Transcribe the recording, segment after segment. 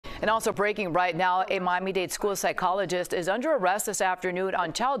And also breaking right now, a Miami-Dade school psychologist is under arrest this afternoon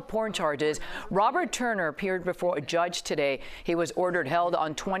on child porn charges. Robert Turner appeared before a judge today. He was ordered held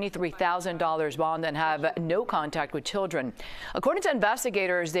on $23,000 bond and have no contact with children. According to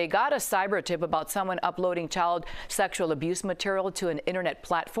investigators, they got a cyber tip about someone uploading child sexual abuse material to an internet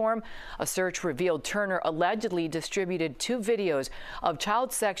platform. A search revealed Turner allegedly distributed 2 videos of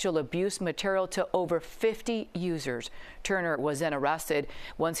child sexual abuse material to over 50 users. Turner was then arrested.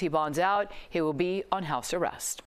 Once he bonds out, he will be on house arrest.